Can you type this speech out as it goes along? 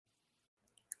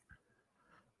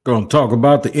Going to talk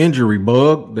about the injury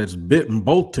bug that's bitten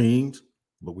both teams,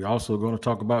 but we're also going to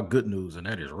talk about good news, and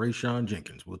that is Rayshawn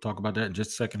Jenkins. We'll talk about that in just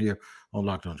a second here on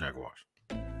Locked On Jaguars.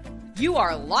 You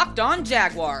are Locked On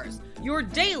Jaguars, your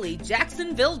daily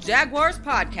Jacksonville Jaguars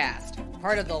podcast,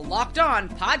 part of the Locked On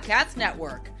Podcast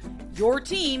Network, your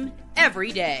team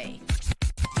every day.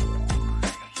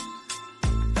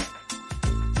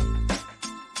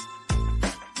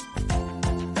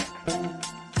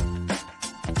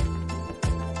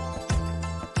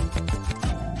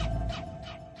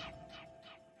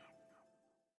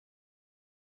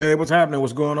 Hey, what's happening?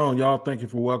 What's going on, y'all? Thank you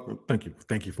for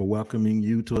welcoming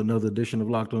you to another edition of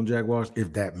Locked On Jaguars,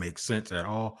 if that makes sense at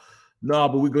all. No,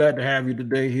 but we're glad to have you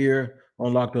today here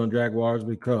on Locked On Jaguars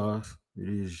because it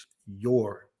is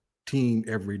your team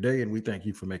every day, and we thank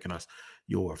you for making us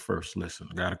your first listen.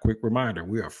 I got a quick reminder: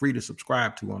 we are free to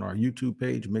subscribe to on our YouTube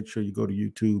page. Make sure you go to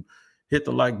YouTube, hit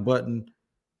the like button.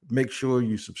 Make sure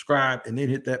you subscribe and then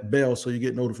hit that bell so you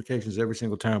get notifications every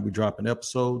single time we drop an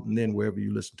episode. And then wherever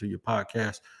you listen to your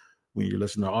podcast, when you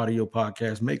listen to audio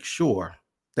podcasts, make sure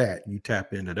that you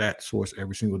tap into that source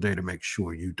every single day to make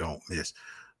sure you don't miss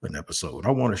an episode.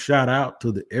 I want to shout out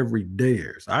to the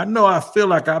everydayers. I know I feel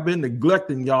like I've been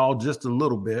neglecting y'all just a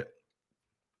little bit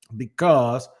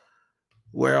because,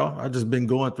 well, I've just been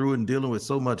going through it and dealing with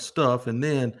so much stuff. And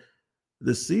then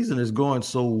the season is going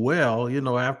so well,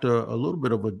 after a little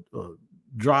bit of a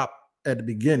drop at the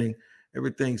beginning,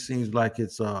 everything seems like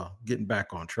it's getting back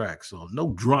on track. So no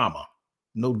drama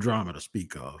to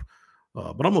speak of.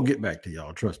 But I'm going to get back to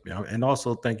y'all, trust me. And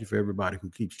also thank you for everybody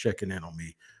who keeps checking in on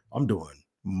me. I'm doing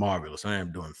marvelous. I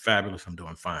am doing fabulous. I'm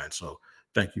doing fine. So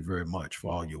thank you very much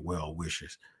for all your well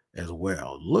wishes as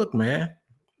well. Look, man,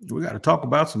 we got to talk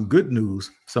about some good news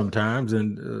sometimes.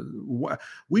 And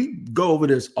we go over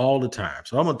this all the time.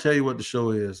 So I'm going to tell you what the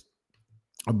show is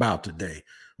about today.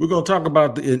 We're going to talk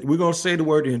about we're going to say the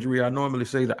word injury. I normally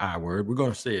say the I word. We're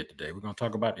going to say it today. We're going to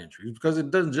talk about injuries because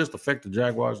it doesn't just affect the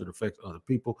Jaguars. It affects other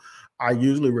people. I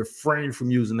usually refrain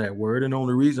from using that word. And the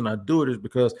only reason I do it is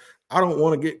because I don't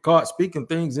want to get caught speaking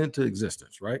things into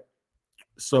existence, right?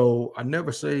 So I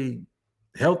never say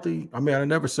healthy. I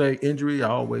never say injury. I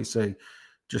always say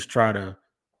just try to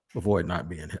avoid not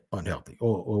being unhealthy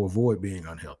or avoid being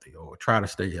unhealthy or try to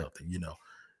stay healthy.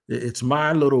 It's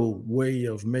my little way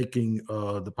of making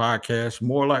the podcast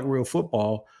more like real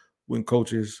football when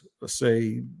coaches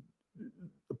say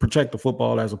protect the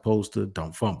football as opposed to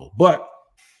don't fumble. But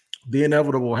the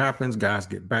inevitable happens. Guys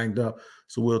get banged up.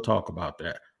 So we'll talk about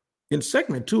that. In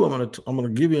segment 2, I'm gonna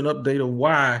give you an update of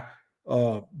why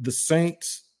the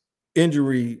Saints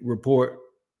injury report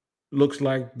looks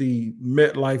like the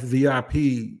MetLife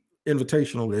VIP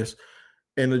invitational list,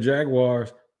 and the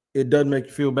Jaguars, it doesn't make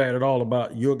you feel bad at all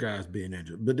about your guys being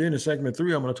injured. But then in segment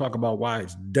 3, I'm going to talk about why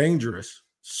it's dangerous,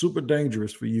 super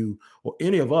dangerous for you or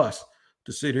any of us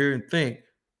to sit here and think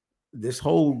this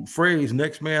whole phrase,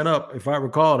 next man up, if I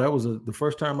recall, that was the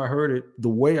first time I heard it. The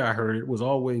way I heard it was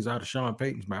always out of Sean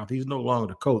Payton's mouth. He's no longer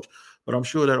the coach, but I'm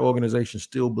sure that organization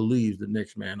still believes the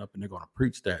next man up, and they're going to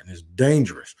preach that, and it's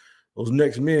dangerous. Those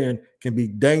next men can be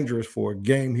dangerous for a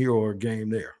game here or a game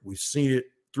there. We've seen it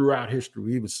throughout history.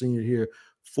 We've even seen it here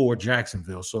for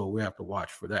Jacksonville, so we have to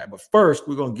watch for that. But first,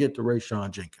 we're going to get to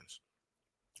Rayshawn Jenkins.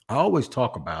 I always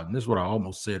talk about, and this is what I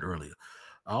almost said earlier,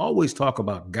 I always talk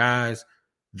about guys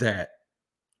that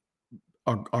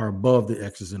are above the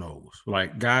X's and O's,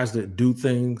 like guys that do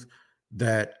things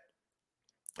that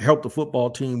help the football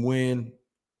team win.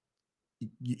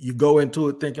 You go into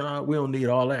it thinking, we don't need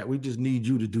all that. We just need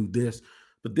you to do this.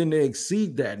 But then they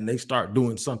exceed that and they start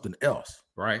doing something else,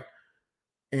 right?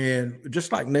 And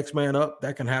just like next man up,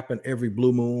 that can happen every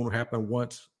blue moon, happen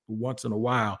once in a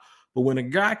while. But when a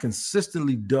guy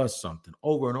consistently does something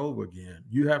over and over again,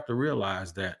 you have to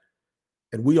realize that,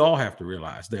 and we all have to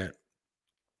realize that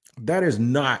that is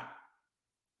not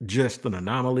just an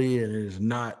anomaly, and it is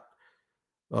not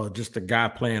just a guy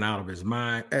playing out of his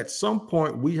mind. At some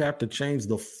point, we have to change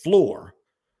the floor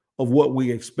of what we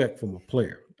expect from a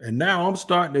player. And now I'm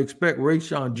starting to expect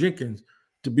Rayshawn Jenkins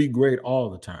to be great all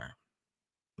the time.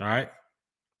 All right.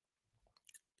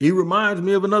 He reminds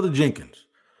me of another Jenkins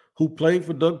who played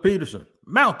for Doug Peterson,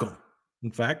 Malcolm.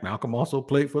 In fact, Malcolm also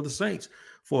played for the Saints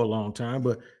for a long time,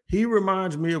 but he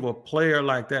reminds me of a player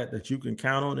like that you can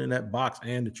count on in that box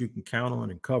and that you can count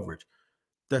on in coverage.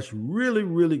 That's really,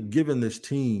 really giving this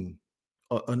team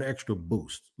an extra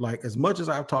boost. Like, as much as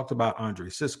I've talked about Andre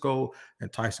Cisco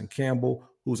and Tyson Campbell,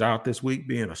 who's out this week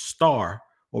being a star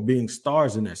or being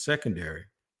stars in that secondary,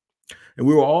 and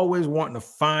we were always wanting to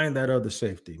find that other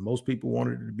safety. Most people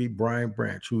wanted it to be Brian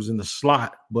Branch, who's in the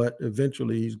slot, but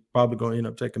eventually he's probably going to end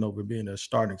up taking over being a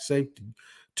starting safety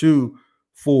Two,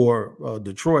 for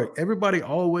Detroit,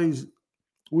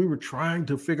 we were trying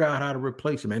to figure out how to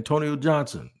replace him. Antonio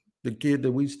Johnson, the kid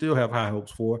that we still have high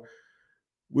hopes for,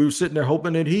 we were sitting there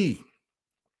hoping that he,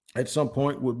 at some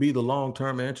point, would be the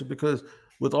long-term answer, because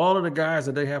with all of the guys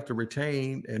that they have to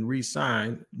retain and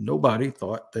re-sign, nobody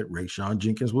thought that Rayshon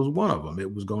Jenkins was one of them.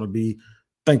 It was going to be,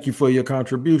 thank you for your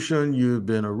contribution. You've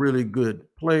been a really good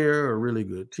player, a really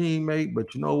good teammate,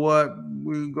 but you know what?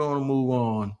 We're going to move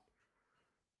on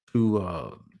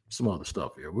to some other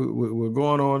stuff here. We're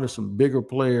going on to some bigger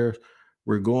players.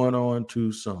 We're going on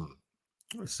to some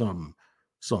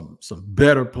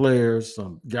better players,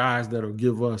 some guys that'll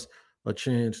give us a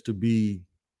chance to be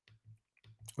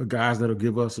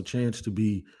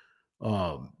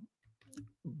um,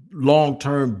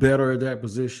 long-term better at that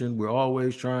position. We're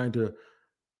always trying to,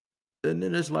 and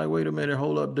then it's like, wait a minute,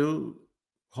 hold up, dude.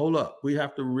 Hold up. We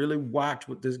have to really watch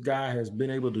what this guy has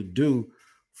been able to do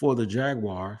for the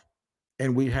Jaguars.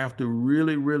 And we have to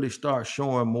really, really start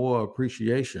showing more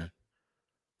appreciation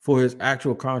for his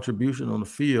actual contribution on the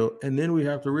field. And then we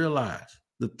have to realize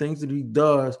the things that he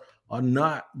does are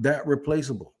not that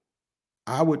replaceable.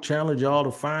 I would challenge y'all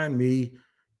to find me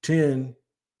 10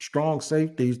 strong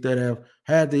safeties that have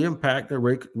had the impact that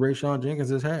Rayshon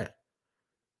Jenkins has had.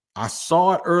 I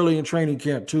saw it early in training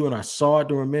camp too, and I saw it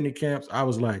during mini camps. I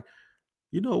was like,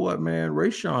 you know what, man?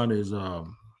 Rayshon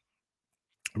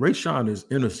is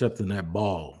intercepting that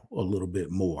ball a little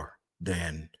bit more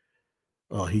than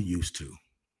he used to.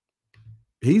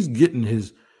 He's getting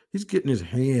his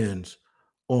hands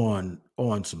on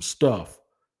some stuff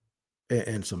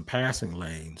and some passing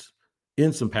lanes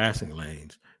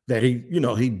that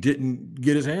he didn't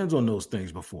get his hands on those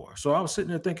things before. So I was sitting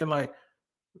there thinking, like,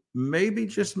 maybe,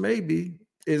 just maybe,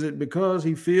 is it because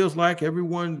he feels like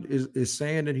everyone is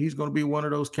saying that he's going to be one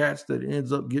of those cats that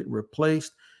ends up getting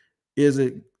replaced? Is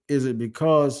it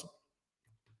because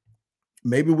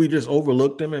maybe we just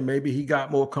overlooked him and maybe he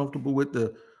got more comfortable with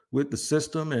the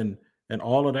system and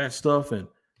all of that stuff? And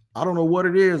I don't know what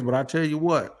it is, but I tell you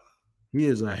what, he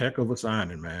is a heck of a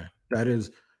signing, man. That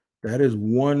is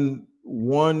one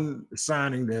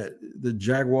signing that the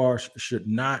Jaguars should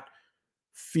not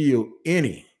feel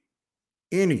any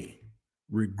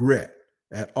regret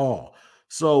at all.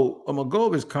 So I'm gonna go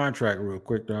over his contract real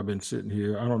quick. I've been sitting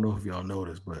here. I don't know if y'all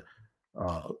noticed, but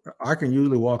I can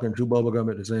usually walk and chew bubblegum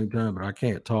at the same time, but I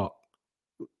can't talk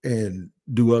and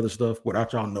do other stuff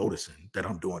without y'all noticing that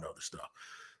I'm doing other stuff.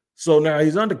 So now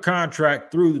he's under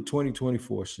contract through the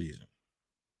 2024 season.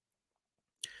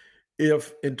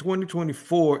 If in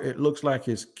 2024 it looks like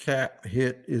his cap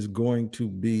hit is going to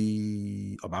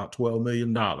be about $12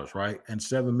 million, right? And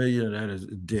 $7 million of that is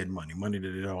dead money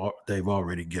that they've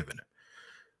already given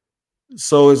him.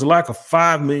 So it's like a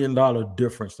 $5 million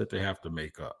difference that they have to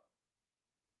make up.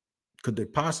 Could they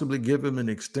possibly give him an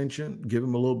extension, give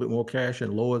him a little bit more cash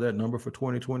and lower that number for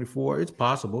 2024? It's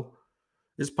possible.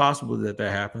 It's possible that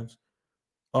happens.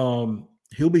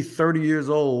 He'll be 30 years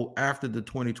old after the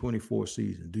 2024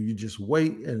 season. Do you just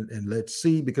wait and let's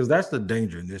see? Because that's the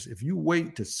danger in this. If you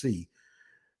wait to see,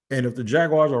 and if the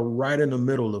Jaguars are right in the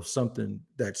middle of something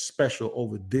that's special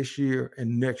over this year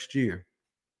and next year,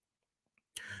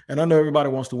 and I know everybody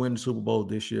wants to win the Super Bowl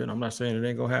this year, and I'm not saying it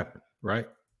ain't going to happen, right?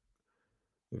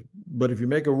 But if you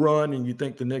make a run and you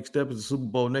think the next step is the Super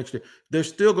Bowl next year, they're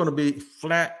still going to be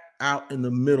flat out in the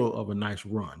middle of a nice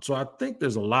run. So I think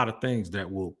there's a lot of things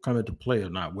that will come into play or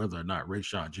not, whether or not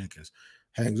Rayshon Jenkins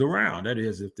hangs around. That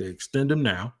is, if they extend him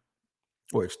now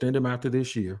or extend him after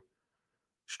this year,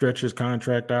 stretch his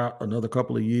contract out another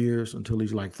couple of years until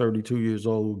he's like 32 years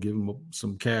old, give him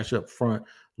some cash up front,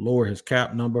 lower his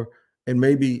cap number, and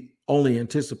maybe only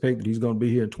anticipate that he's going to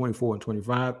be here in 24 and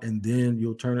 25, and then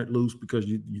you'll turn it loose because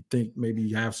you think maybe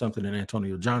you have something in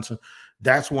Antonio Johnson.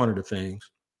 That's one of the things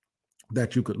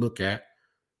that you could look at.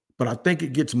 But I think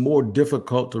it gets more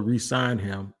difficult to re-sign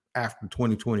him after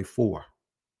 2024.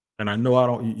 And I know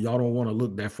y'all don't want to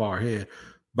look that far ahead,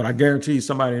 but I guarantee you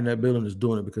somebody in that building is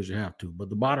doing it because you have to. But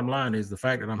the bottom line is the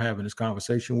fact that I'm having this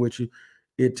conversation with you,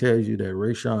 it tells you that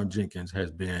Rayshon Jenkins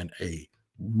has been a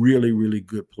really, really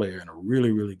good player and a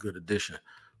really, really good addition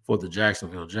for the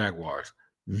Jacksonville Jaguars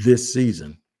this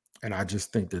season. And I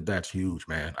just think that that's huge,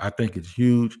 man. I think it's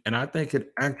huge. And I think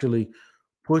it actually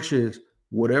pushes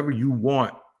whatever you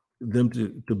want them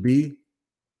to be.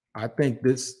 I think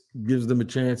this gives them a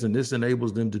chance, and this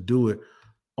enables them to do it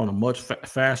on a much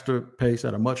faster pace,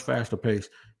 at a much faster pace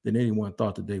than anyone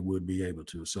thought that they would be able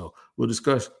to. So we'll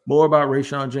discuss more about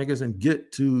Rayshon Jenkins and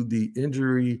get to the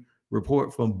injury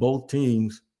report from both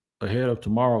teams ahead of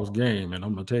tomorrow's game. And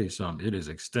I'm going to tell you something, it is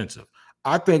extensive.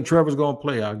 I think Trevor's going to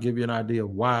play. I'll give you an idea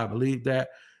of why I believe that.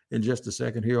 in just a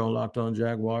second here on Locked On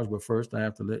Jaguars. But first, I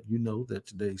have to let you know that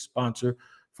today's sponsor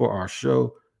for our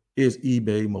show is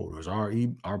eBay Motors.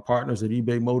 Our partners at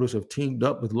eBay Motors have teamed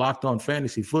up with Locked On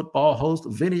Fantasy Football host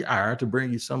Vinny Iyer to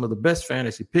bring you some of the best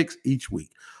fantasy picks each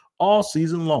week, all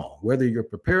season long. Whether you're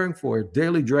preparing for a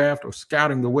daily draft or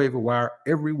scouting the waiver wire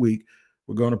every week,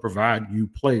 we're going to provide you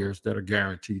players that are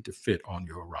guaranteed to fit on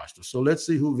your roster. So let's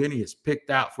see who Vinny has picked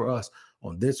out for us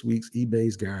on this week's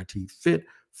eBay's Guaranteed Fit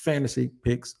Fantasy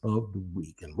Picks of the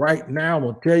Week. And right now, I'm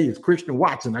going to tell you, it's Christian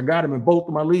Watson. I got him in both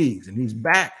of my leagues, and he's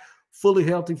back fully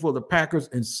healthy for the Packers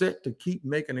and set to keep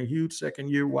making a huge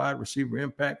second-year wide receiver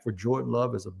impact for Jordan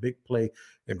Love as a big play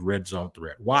and red zone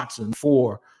threat. Watson,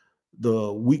 for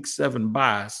the Week 7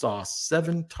 bye, saw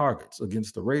 7 targets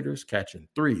against the Raiders, catching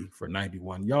 3 for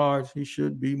 91 yards. He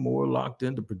should be more locked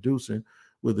into producing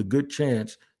with a good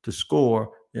chance to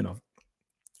score in a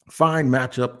fine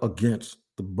matchup against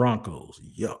the Broncos.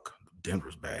 Yuck.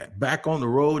 Denver's bad. Back on the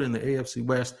road in the AFC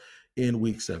West in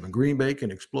Week 7. Green Bay can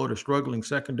exploit a struggling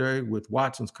secondary with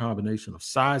Watson's combination of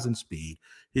size and speed.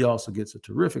 He also gets a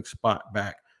terrific spot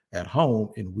back at home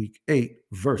in Week 8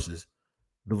 versus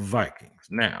the Vikings.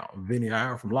 Now, Vinny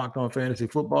Iyer from Locked On Fantasy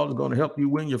Football is going to help you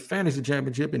win your fantasy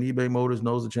championship, and eBay Motors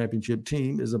knows the championship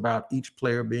team is about each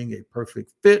player being a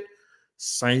perfect fit.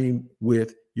 Same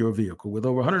with your vehicle. With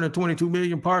over 122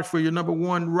 million parts for your number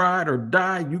one ride or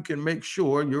die, you can make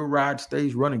sure your ride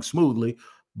stays running smoothly.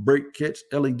 Brake kits,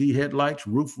 LED headlights,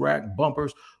 roof rack,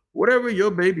 bumpers, whatever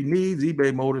your baby needs,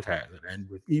 eBay Motors has it. And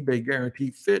with eBay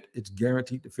Guaranteed Fit, it's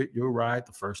guaranteed to fit your ride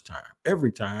the first time,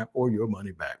 every time, or your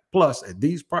money back. Plus, at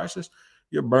these prices,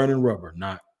 you're burning rubber,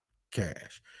 not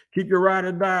cash. Keep your ride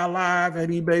or die alive at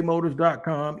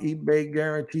ebaymotors.com. eBay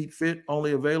Guaranteed Fit,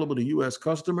 only available to U.S.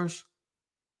 customers.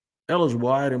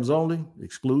 Eligible items only.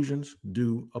 Exclusions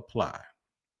do apply.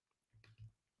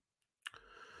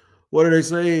 What do they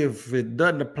say? If it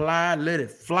doesn't apply, let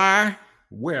it fly.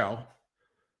 Well,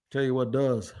 tell you what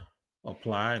does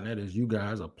apply, and that is you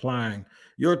guys applying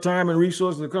your time and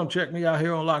resources to come check me out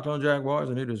here on Locked On Jaguars,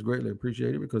 and it is greatly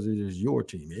appreciated because it is your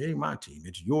team. It ain't my team.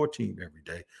 It's your team every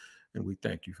day, and we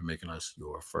thank you for making us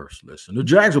your first listen. The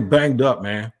Jags are banged up,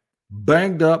 man.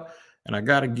 Banged up, and I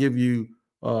got to give you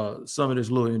some of this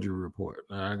little injury report.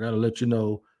 I got to let you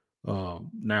know,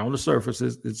 now on the surface,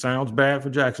 it sounds bad for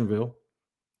Jacksonville.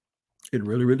 It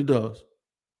really, really does.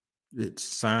 It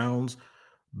sounds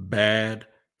bad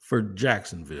for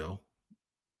Jacksonville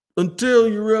until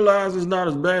you realize it's not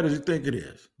as bad as you think it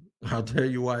is. I'll tell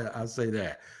you why I say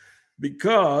that.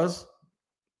 Because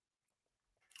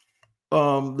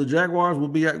the Jaguars will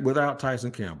be without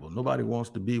Tyson Campbell. Nobody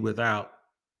wants to be without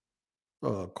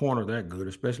a corner that good,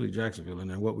 especially Jacksonville. And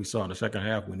then what we saw in the second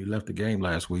half when he left the game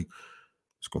last week,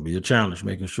 it's going to be a challenge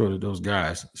making sure that those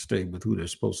guys stay with who they're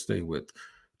supposed to stay with.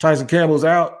 Tyson Campbell's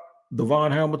out.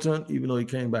 Devon Hamilton, even though he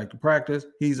came back to practice,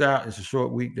 he's out. It's a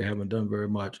short week. They haven't done very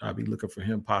much. I'll be looking for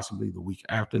him possibly the week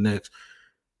after next.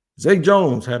 Zay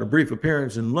Jones had a brief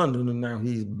appearance in London, and now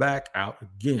he's back out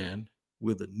again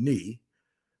with a knee.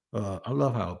 I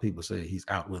love how people say he's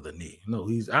out with a knee. No,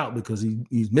 he's out because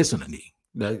he's missing a knee.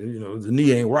 That, the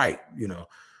knee ain't right,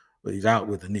 but he's out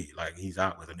with a knee. Like he's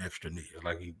out with an extra knee.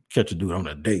 Like he catch a dude on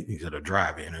a date, he's at a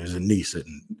drive-in, and there's a knee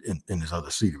sitting in his other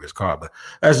seat of his car. But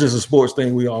that's just a sports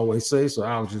thing we always say, so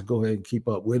I'll just go ahead and keep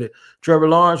up with it. Trevor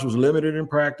Lawrence was limited in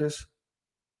practice.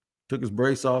 Took his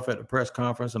brace off at the press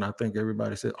conference, and I think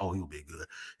everybody said, oh, he'll be good.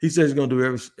 He says he's going to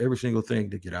do every single thing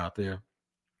to get out there.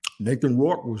 Nathan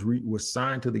Rourke was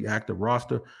signed to the active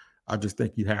roster. I just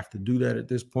think you have to do that at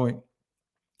this point.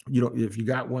 If you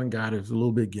got one guy that's a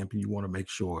little bit gimpy, you want to make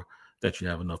sure that you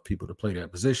have enough people to play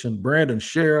that position. Brandon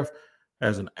Sheriff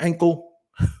has an ankle.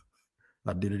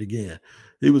 I did it again.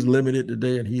 He was limited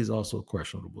today, and he's also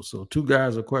questionable. So 2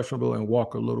 guys are questionable, and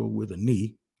Walker Little with a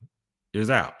knee is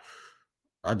out.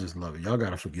 I just love it. Y'all got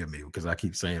to forgive me because I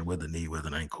keep saying with a knee, with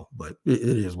an ankle, but it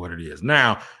is what it is.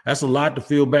 Now, that's a lot to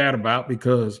feel bad about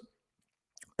because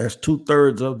as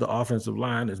 2/3 of the offensive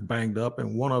line is banged up,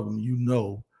 and one of them,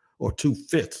 or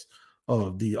 2/5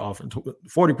 of the offense,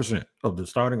 40% of the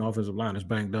starting offensive line is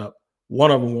banged up.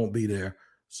 One of them won't be there.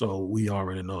 So we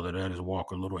already know that is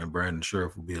Walker Little, and Brandon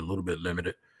Sheriff will be a little bit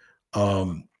limited.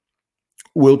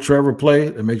 Will Trevor play?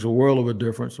 It makes a world of a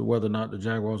difference of whether or not the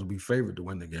Jaguars will be favored to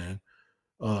win the game.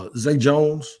 Zay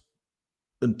Jones,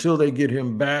 until they get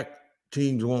him back,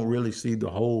 teams won't really see the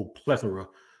whole plethora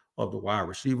of the wide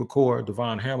receiver core.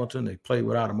 Devon Hamilton, they played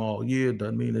without him all year.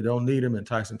 Doesn't mean they don't need him. And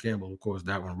Tyson Campbell, of course,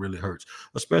 that one really hurts,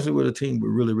 especially with a team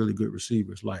with really, really good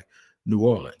receivers like New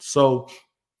Orleans. So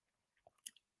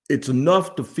it's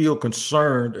enough to feel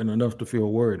concerned and enough to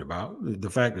feel worried about. The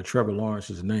fact that Trevor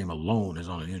Lawrence's name alone is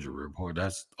on an injury report,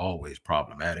 that's always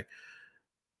problematic.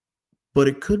 But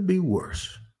it could be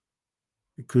worse.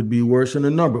 It could be worse in a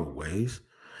number of ways.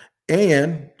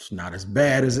 And it's not as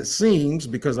bad as it seems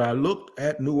because I looked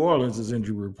at New Orleans'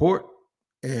 injury report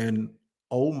and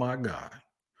oh my God.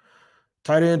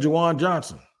 Tight end Juwan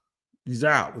Johnson, he's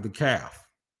out with a calf.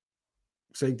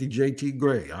 Safety JT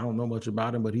Gray, I don't know much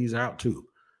about him, but he's out too.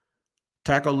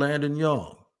 Tackle Landon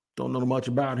Young, don't know much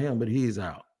about him, but he's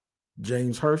out.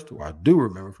 James Hurst, who I do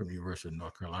remember from the University of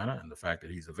North Carolina, and the fact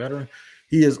that he's a veteran,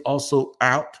 he is also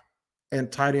out. And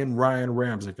tight end Ryan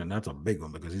Ramczyk, and that's a big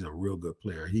one because he's a real good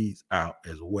player. He's out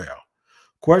as well.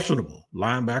 Questionable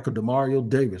linebacker Demario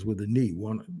Davis with a knee.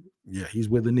 He's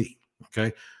with a knee.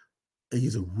 Okay,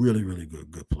 he's a really, really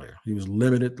good player. He was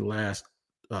limited the last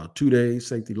 2 days.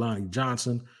 Safety Lonnie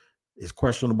Johnson is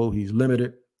questionable. He's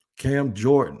limited. Cam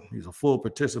Jordan, he's a full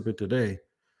participant today.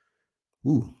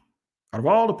 Ooh. Out of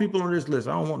all the people on this list,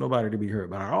 I don't want nobody to be hurt,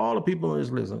 but out of all the people on this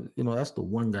list, that's the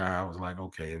one guy I was like,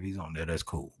 okay, if he's on there, that's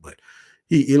cool. But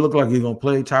he looked like he's going to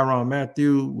play. Tyrann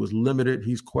Mathieu was limited.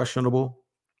 He's questionable.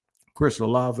 Chris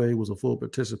Olave was a full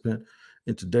participant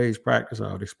in today's practice.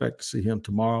 I would expect to see him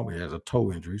tomorrow. He has a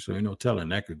toe injury, so telling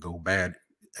that could go bad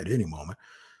at any moment.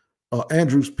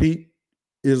 Andrews Pete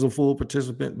is a full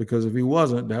participant because if he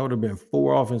wasn't, that would have been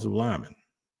 4 offensive linemen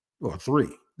or 3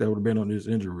 that would have been on this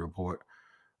injury report.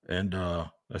 And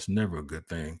that's never a good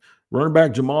thing. Running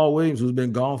back Jamal Williams, who's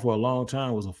been gone for a long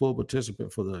time, was a full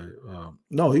participant for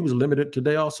the he was limited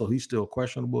today also. He's still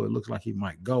questionable. It looks like he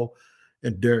might go.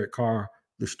 And Derek Carr,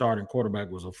 the starting quarterback,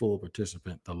 was a full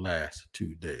participant the last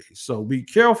 2 days. So be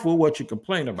careful what you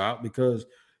complain about because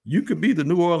you could be the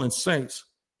New Orleans Saints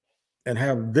and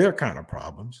have their kind of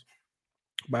problems.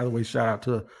 By the way, shout out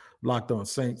to Locked On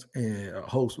Saints and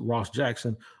host Ross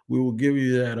Jackson. We will give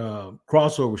you that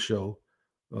crossover show.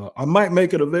 I might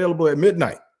make it available at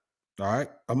midnight. All right.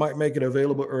 I might make it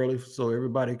available early so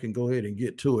everybody can go ahead and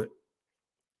get to it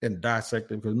and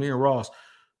dissect it because me and Ross,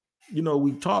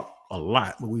 we talk a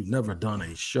lot, but we've never done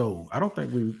a show. I don't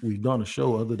think we've done a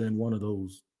show other than one of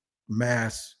those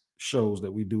mass shows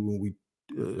that we do when we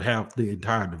have the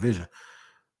entire division.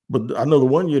 But I know the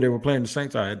one year they were playing the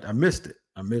Saints, I missed it.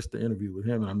 I missed the interview with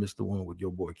him and I missed the one with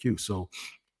your boy Q. So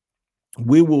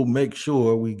we will make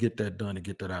sure we get that done and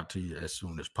get that out to you as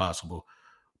soon as possible.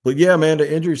 But yeah, man,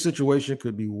 the injury situation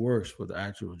could be worse for the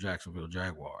actual Jacksonville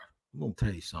Jaguars. I'm going to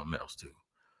tell you something else too.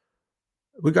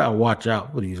 We got to watch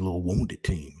out for these little wounded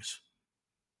teams.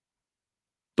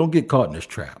 Don't get caught in this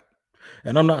trap.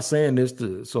 And I'm not saying this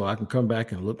so I can come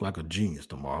back and look like a genius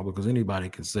tomorrow because anybody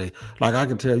can say, like I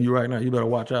can tell you right now, you better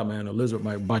watch out, man. A lizard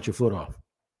might bite your foot off.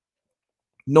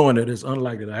 Knowing that it's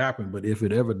unlikely to happen, but if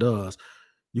it ever does,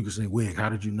 you can say, Wig, how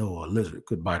did you know a lizard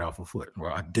could bite off a foot?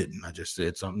 Well, I didn't. I just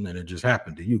said something and it just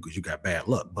happened to you because you got bad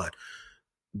luck. But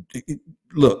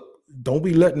look, don't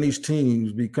be letting these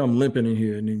teams become limping in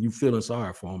here and then you feeling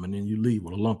sorry for them and then you leave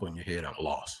with a lump on your head and a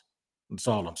loss. That's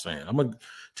all I'm saying. I'm going to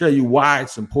tell you why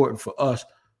it's important for us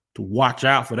to watch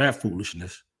out for that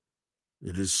foolishness.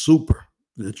 It is super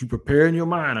that you prepare in your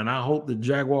mind. And I hope the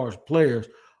Jaguars players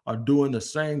are doing the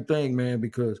same thing, man,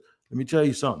 because let me tell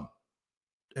you something.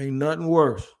 Ain't nothing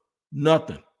worse.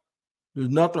 Nothing. There's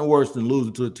nothing worse than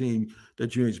losing to a team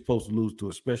that you ain't supposed to lose to,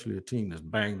 especially a team that's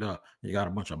banged up. You got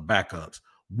a bunch of backups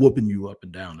whooping you up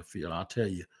and down the field. I'll tell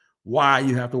you why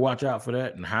you have to watch out for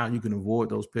that and how you can avoid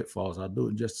those pitfalls. I'll do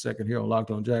it in just a second here on Locked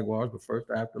On Jaguars. But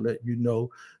first, I have to let you know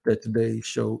that today's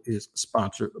show is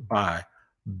sponsored by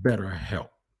BetterHelp.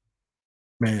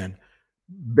 Man,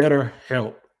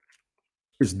 BetterHelp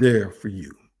is there for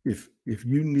you. If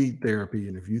you need therapy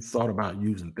and if you thought about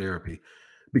using therapy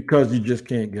because you just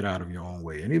can't get out of your own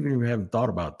way, and even if you haven't thought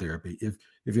about therapy,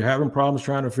 if you're having problems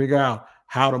trying to figure out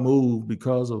how to move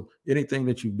because of anything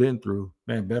that you've been through,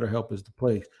 man, BetterHelp is the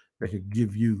place that can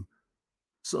give you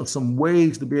some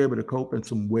ways to be able to cope and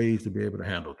some ways to be able to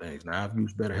handle things. Now, I've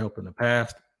used BetterHelp in the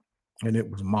past, and it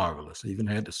was marvelous. I even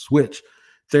had to switch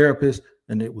therapists,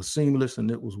 and it was seamless, and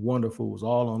it was wonderful. It was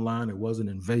all online. It wasn't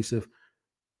invasive.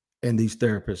 And these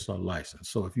therapists are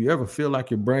licensed. So if you ever feel like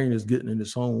your brain is getting in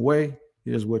its own way,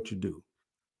 here's what you do.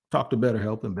 Talk to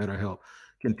BetterHelp, and BetterHelp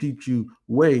can teach you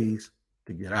ways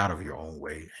to get out of your own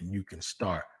way, and you can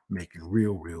start making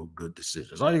real good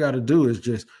decisions. All you got to do is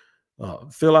just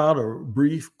fill out a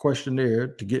brief questionnaire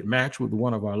to get matched with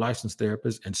one of our licensed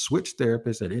therapists and switch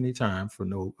therapists at any time for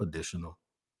no additional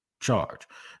charge.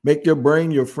 Make your brain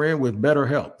your friend with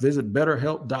BetterHelp. Visit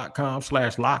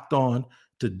BetterHelp.com/lockedon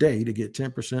today to get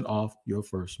 10% off your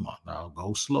first month. I'll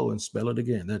go slow and spell it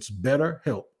again. That's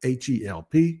BetterHelp,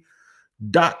 HELP.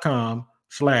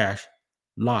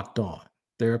 therapy.com/locked-on.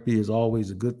 Therapy is always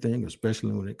a good thing,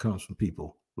 especially when it comes from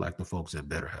people like the folks at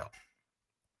BetterHelp.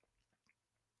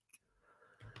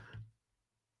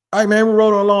 All right, man, we're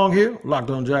rolling along here.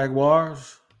 Locked On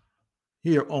Jaguars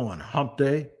here on Hump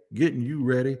Day, getting you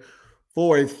ready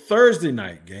for a Thursday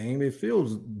night game. It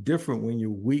feels different when your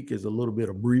week is a little bit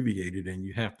abbreviated and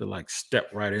you have to like step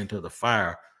right into the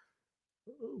fire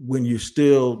when you're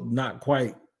still not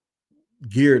quite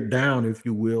geared down, if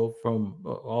you will, from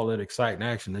all that exciting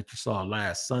action that you saw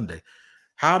last Sunday.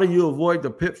 How do you avoid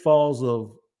the pitfalls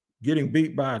of getting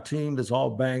beat by a team that's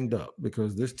all banged up?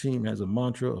 Because this team has a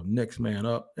mantra of next man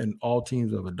up, and all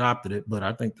teams have adopted it. But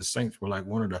I think the Saints were like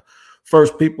one of the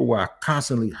first people where I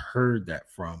constantly heard that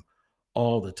from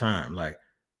all the time. Like,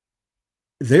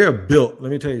 they're built,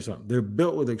 let me tell you something. They're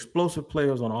built with explosive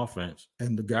players on offense,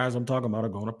 and the guys I'm talking about are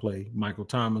going to play. Michael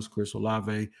Thomas, Chris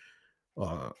Olave,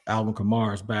 Alvin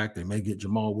Kamara's back. They may get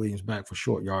Jamal Williams back for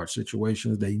short yard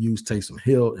situations. They use Taysom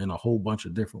Hill in a whole bunch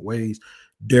of different ways.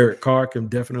 Derek Carr can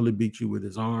definitely beat you with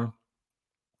his arm.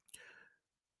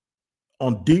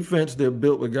 On defense, they're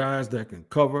built with guys that can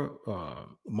cover.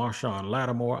 Marshawn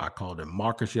Lattimore, I called him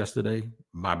Marcus yesterday.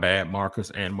 My bad,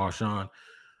 Marcus and Marshawn.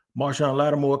 Marshawn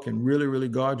Lattimore can really, really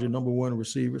guard your number one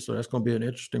receiver. So that's going to be an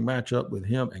interesting matchup with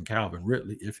him and Calvin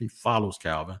Ridley if he follows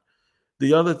Calvin.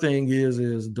 The other thing is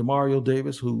Demario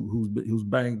Davis, who's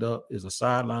banged up, is a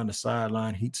sideline to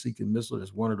sideline heat-seeking missile.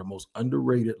 Is one of the most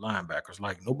underrated linebackers.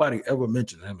 Like, nobody ever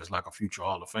mentions him as like a future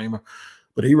Hall of Famer,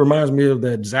 but he reminds me of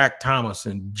that Zach Thomas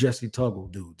and Jesse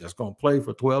Tuggle dude that's going to play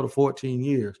for 12 to 14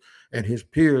 years, and his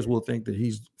peers will think that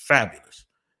he's fabulous.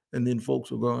 And then folks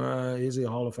will go, is he a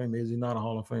Hall of Famer? Is he not a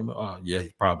Hall of Famer? Yeah,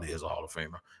 he probably is a Hall of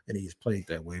Famer, and he's played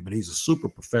that way, but he's a super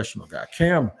professional guy.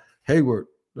 Cam Hayward,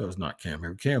 no, it's not Cam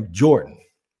Hayward, Cam Jordan.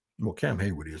 Well, Cam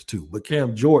Hayward is too, but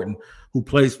Cam Jordan, who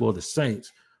plays for the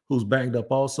Saints, who's banged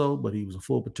up also, but he was a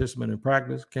full participant in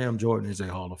practice. Cam Jordan is a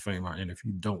Hall of Famer, and if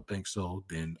you don't think so,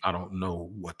 then I don't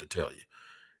know what to tell you.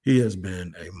 He has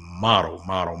been a model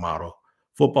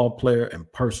football player and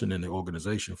person in the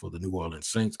organization for the New Orleans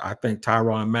Saints. I think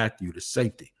Tyrann Mathieu, the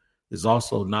safety, is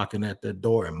also knocking at that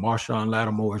door, and Marshawn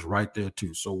Lattimore is right there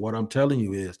too. So what I'm telling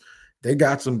you is they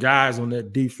got some guys on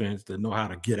that defense that know how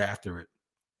to get after it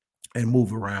and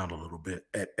move around a little bit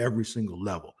at every single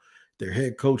level. Their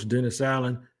head coach, Dennis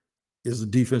Allen, is a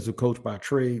defensive coach by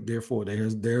trade. Therefore,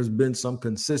 there's been some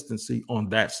consistency on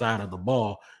that side of the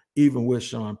ball, even with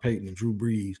Sean Payton and Drew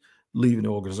Brees leaving the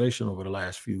organization over the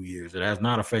last few years. It has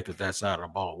not affected that side of the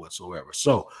ball whatsoever.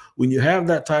 So when you have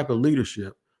that type of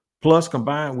leadership, plus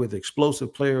combined with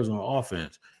explosive players on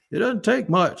offense, it doesn't take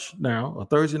much now. A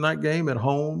Thursday night game at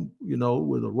home,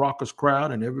 with a raucous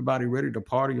crowd and everybody ready to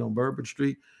party on Bourbon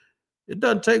Street, it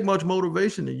doesn't take much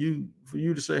motivation for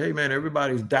you to say, hey, man,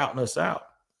 everybody's doubting us out.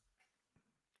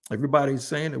 Everybody's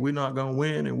saying that we're not going to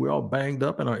win, and we're all banged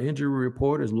up, and our injury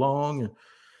report is long.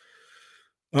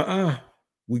 And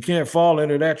we can't fall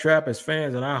into that trap as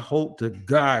fans. And I hope to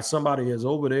God somebody is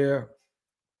over there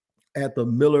at the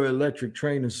Miller Electric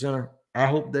Training Center. I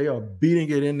hope they are beating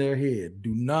it in their head.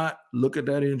 Do not look at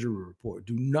that injury report.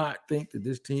 Do not think that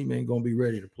this team ain't going to be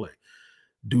ready to play.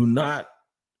 Do not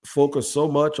focus so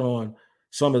much on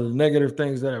some of the negative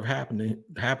things that have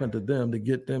happened to them to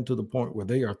get them to the point where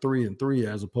they are 3-3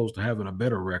 as opposed to having a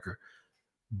better record.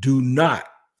 Do not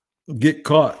get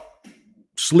caught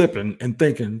slipping and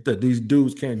thinking that these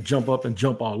dudes can't jump up and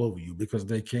jump all over you, because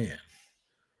they can.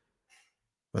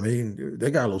 I mean, they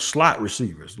got little slot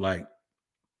receivers. Like,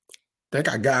 they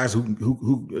got guys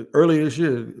who earlier this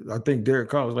year, I think Derek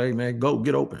Carr was like, hey, man, go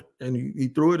get open. And he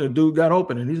threw it, and dude got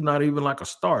open, and he's not even like a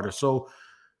starter. So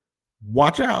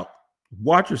watch out.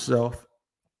 Watch yourself,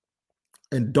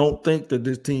 and don't think that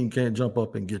this team can't jump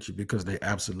up and get you, because they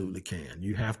absolutely can.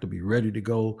 You have to be ready to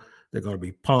go. They're going to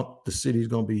be pumped. The city's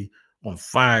going to be on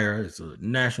fire. It's a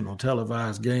national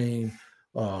televised game.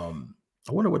 I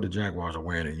wonder what the Jaguars are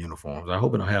wearing in uniforms. I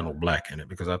hope it don't have no black in it,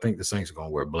 because I think the Saints are going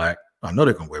to wear black. I know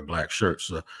they're going to wear black shirts.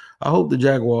 So I hope the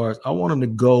Jaguars, I want them to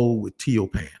go with teal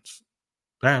pants.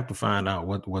 I have to find out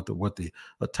what the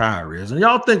attire is. And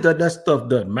y'all think that stuff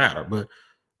doesn't matter, but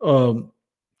some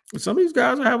of these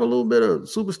guys have a little bit of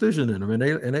superstition in them, and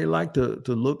they like to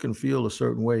look and feel a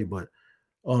certain way. But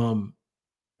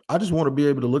I just want to be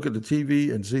able to look at the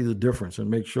TV and see the difference and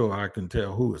make sure I can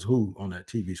tell who is who on that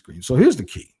TV screen. So here's the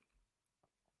key.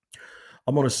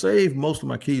 I'm going to save most of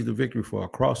my keys to victory for our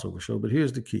crossover show, but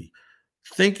here's the key.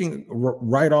 Thinking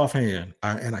right offhand,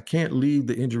 and I can't leave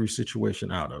the injury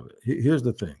situation out of it. Here's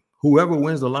the thing. Whoever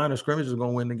wins the line of scrimmage is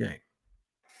going to win the game.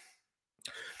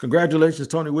 Congratulations,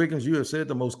 Tony Wiggins. You have said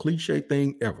the most cliche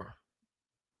thing ever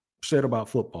said about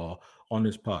football on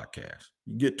this podcast.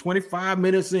 You get 25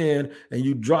 minutes in and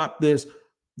you drop this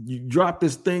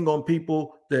thing on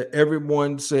people that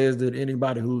everyone says that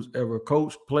anybody who's ever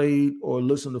coached, played, or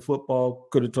listened to football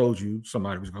could have told you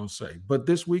somebody was going to say. But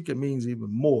this week it means even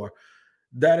more.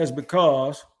 That is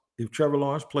because if Trevor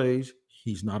Lawrence plays,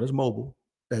 he's not as mobile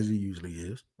as he usually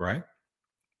is, right?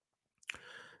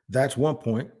 That's one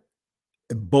point.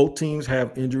 Both teams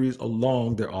have injuries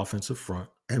along their offensive front,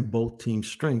 and both teams'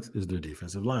 strength is their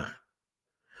defensive line.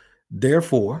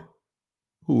 Therefore,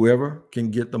 whoever can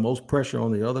get the most pressure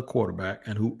on the other quarterback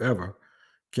and whoever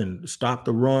can stop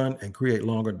the run and create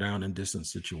longer down and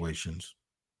distance situations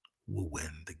will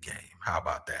win the game. How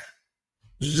about that?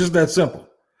 It's just that simple.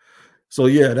 So,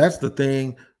 yeah, that's the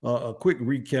thing. A quick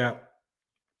recap.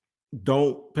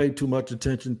 Don't pay too much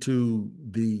attention to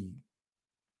the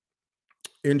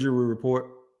injury report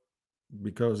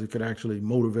because it could actually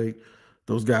motivate.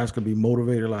 Those guys could be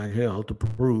motivated like hell to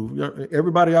prove.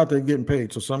 Everybody out there getting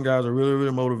paid. So some guys are really,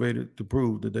 really motivated to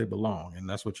prove that they belong. And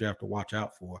that's what you have to watch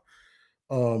out for.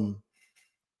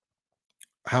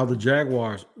 How the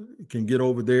Jaguars can get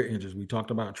over their injuries. We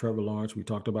talked about Trevor Lawrence. We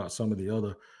talked about some of the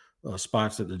other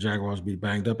spots that the Jaguars be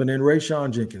banged up. And then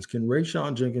Rayshon Jenkins. Can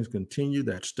Rayshon Jenkins continue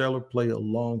that stellar play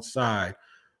alongside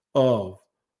of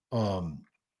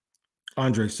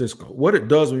Andre Sisco? What it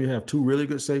does when you have two really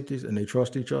good safeties and they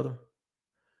trust each other,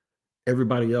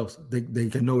 everybody else, they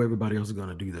can know everybody else is going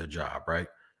to do their job, right?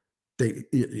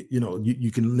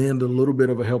 You can lend a little bit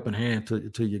of a helping hand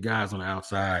to your guys on the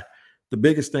outside. The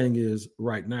biggest thing is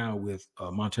right now with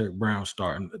Monteric Brown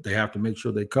starting, they have to make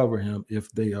sure they cover him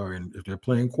if they're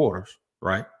playing quarters,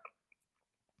 right?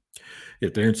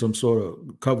 If they're in some sort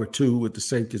of cover two with the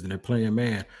safeties and they're playing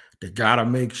man, they got to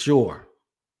make sure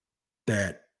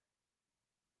that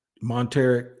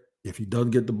Monteric, if he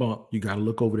doesn't get the bump, you got to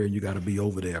look over there. You got to be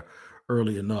over there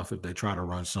early enough if they try to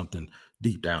run something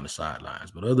deep down the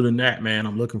sidelines. But other than that, man,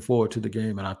 I'm looking forward to the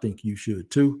game, and I think you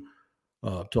should too.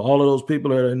 To all of those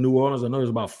people that are in New Orleans, I know there's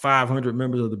about 500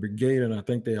 members of the brigade, and I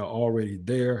think they are already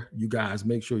there. You guys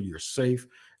make sure you're safe.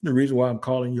 And the reason why I'm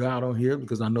calling you out on here,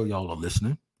 because I know y'all are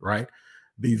listening, right?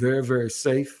 Be very, very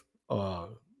safe.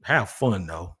 Have fun,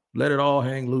 though. Let it all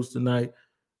hang loose tonight,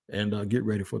 and get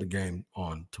ready for the game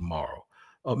on tomorrow.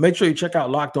 Make sure you check out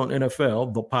Locked On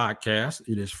NFL, the podcast.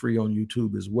 It is free on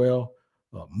YouTube as well.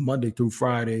 Monday through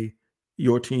Friday,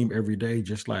 your team every day,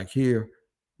 just like here.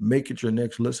 Make it your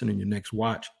next listen and your next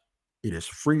watch. It is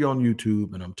free on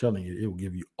YouTube, and I'm telling you, it will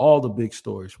give you all the big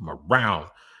stories from around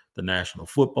the National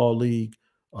Football League.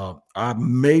 I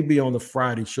may be on the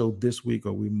Friday show this week,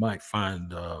 or we might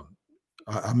find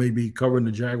I may be covering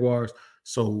the Jaguars,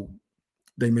 so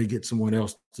they may get someone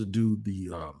else to do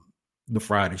the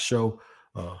Friday show.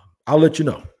 I'll let you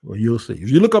know, or you'll see.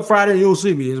 If you look up Friday, you'll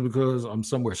see me. It's because I'm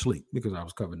somewhere asleep because I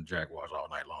was covering the Jaguars all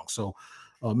night long. So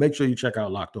make sure you check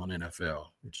out Locked On NFL.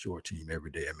 It's your team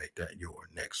every day and make that your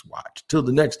next watch. Till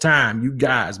the next time, you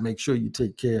guys make sure you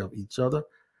take care of each other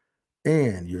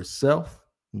and yourself.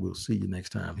 We'll see you next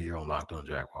time here on Locked On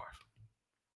Jaguars.